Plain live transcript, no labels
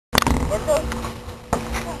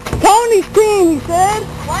Tony's team, he said.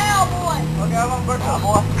 Wow, boy. Okay, I'm on birthday,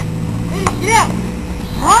 boy. Yeah.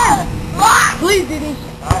 Run. Please, Diddy.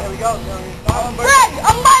 Alright, here we go. Fred,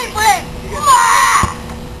 I'm waiting for it.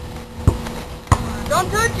 Don't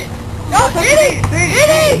touch it. Don't hit it. Hit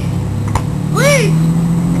it. Please.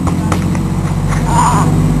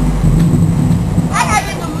 I got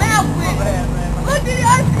in the mouth with it. Look at the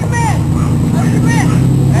ice cream man. Ice cream man.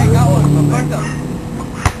 Hey, got one. My birthday.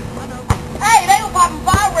 Hey, they were popping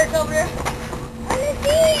fireworks over there. Let me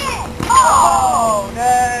see it. Oh,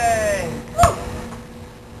 dang.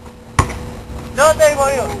 No, they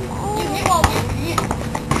want you. He won't get it.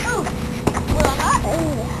 Ooh. Well, I'm not.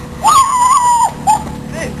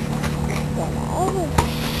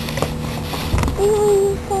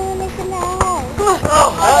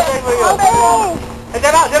 Hey,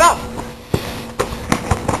 get out, get out.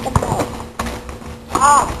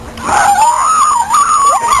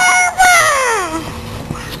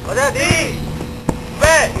 What's that, D?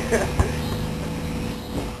 Back.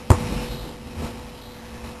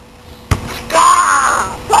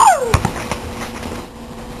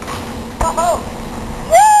 Come on.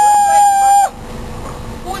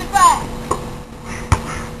 45.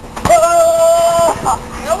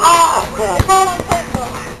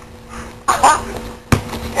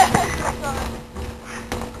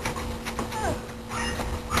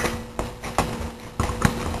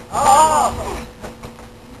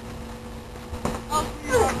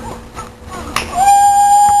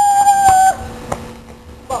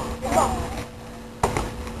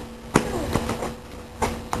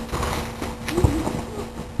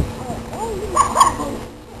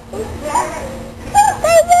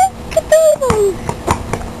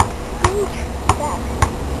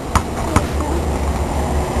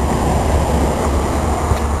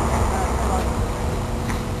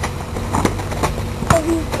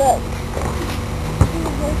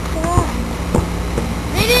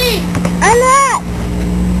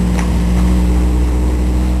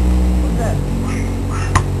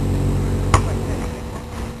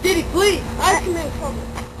 Diddy, please. Ice cream man cover.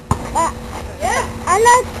 Yeah? I'm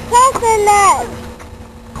not touching that.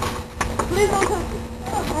 Please don't touch it.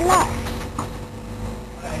 I'm not.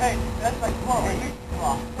 Hey, that's like 12, right?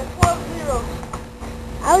 That's 12-0.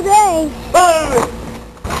 Okay. Boom!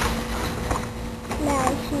 Now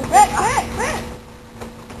shoot. Red.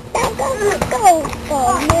 Go,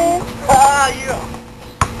 man. Ah, yeah.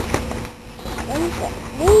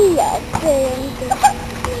 We are doing this.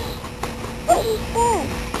 What is that?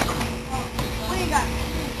 What you got?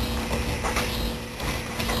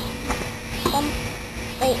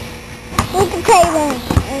 Wait. Look at the table.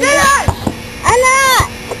 Get out! I'm not.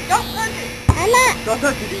 Don't touch it. I'm not. Don't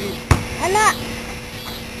touch it, D. I'm not.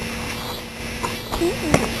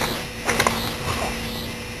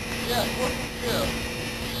 Yeah, what's the deal?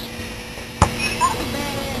 That's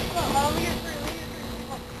bad. Look, let me get three.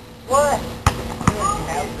 What?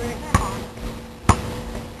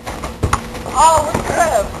 Oh, what the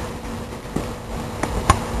crap?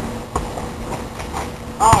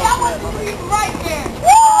 That was right there.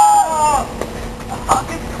 Oh!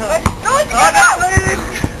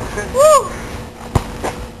 Woo!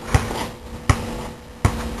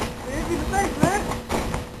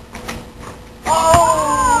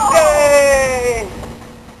 Oh, dang!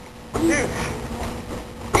 Dude.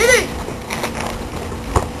 Get it.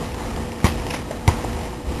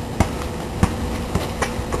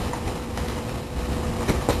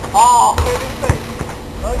 Oh,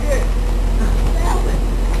 okay.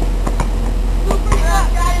 Super shot.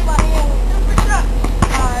 Got it in my hand. Super shot.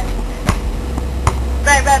 All right.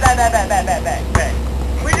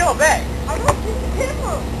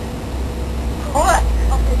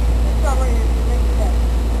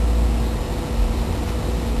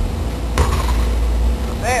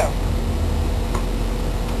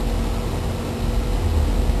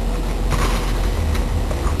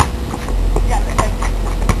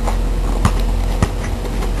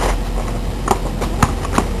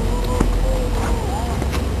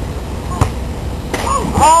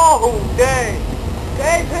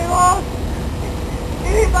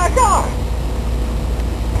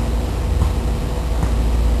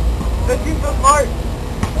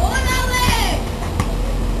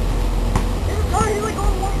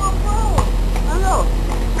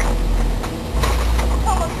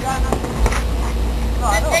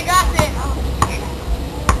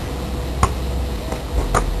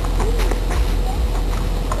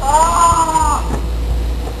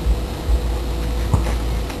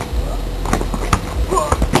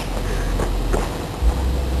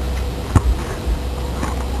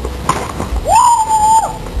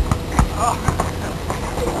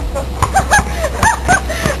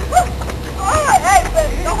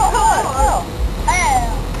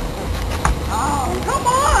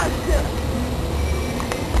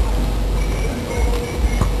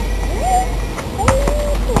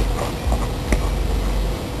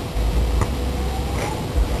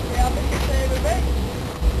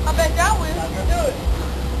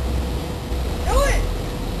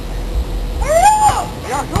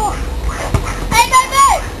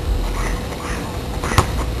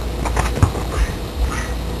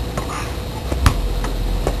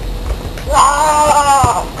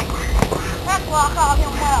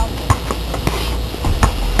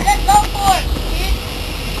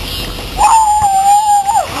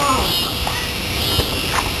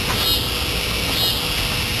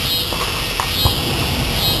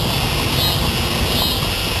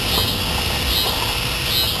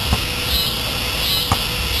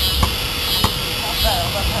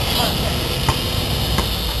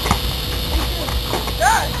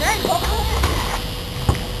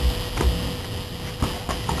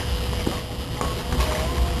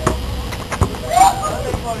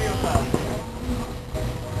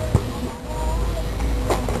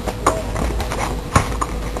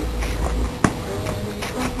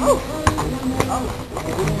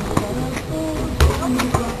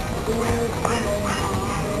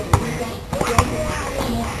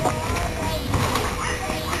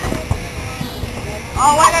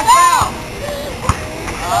 Oh, wait, that's foul.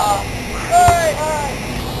 Alright.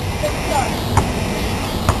 Take a shot.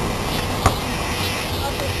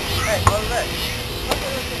 Hey, what's that?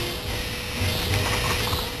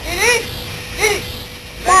 Didi!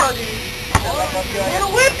 Stop. It'll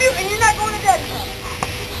whip you and you're not going to daddy's house.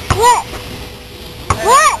 What?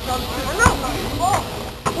 What? I know.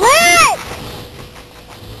 What?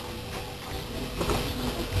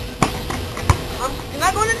 You're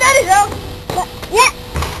not going to daddy's house. Yeah.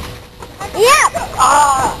 Yeah.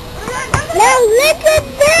 Now look at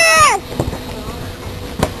this.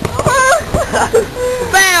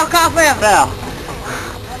 Foul, call foul. Foul.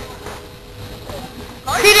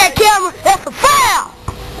 See that camera? That's a foul.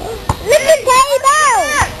 Look at table.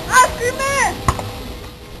 Ice cream man.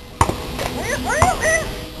 Hurry up, man.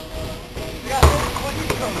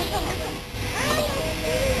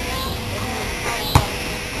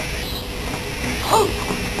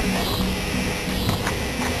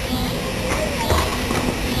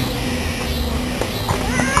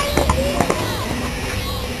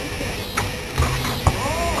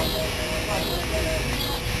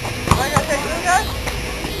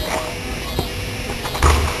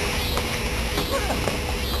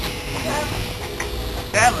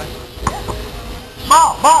 Damn it.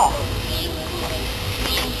 Ball.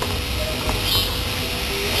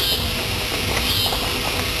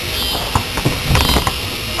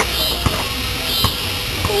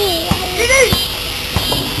 Didi!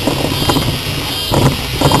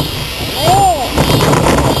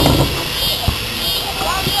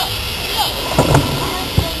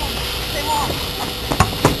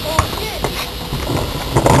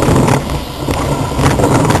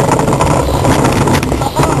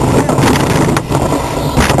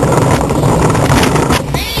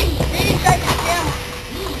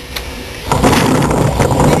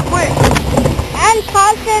 I'm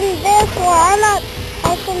tossing this one. I'm not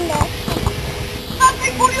tossing this.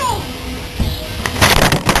 Nothing for you!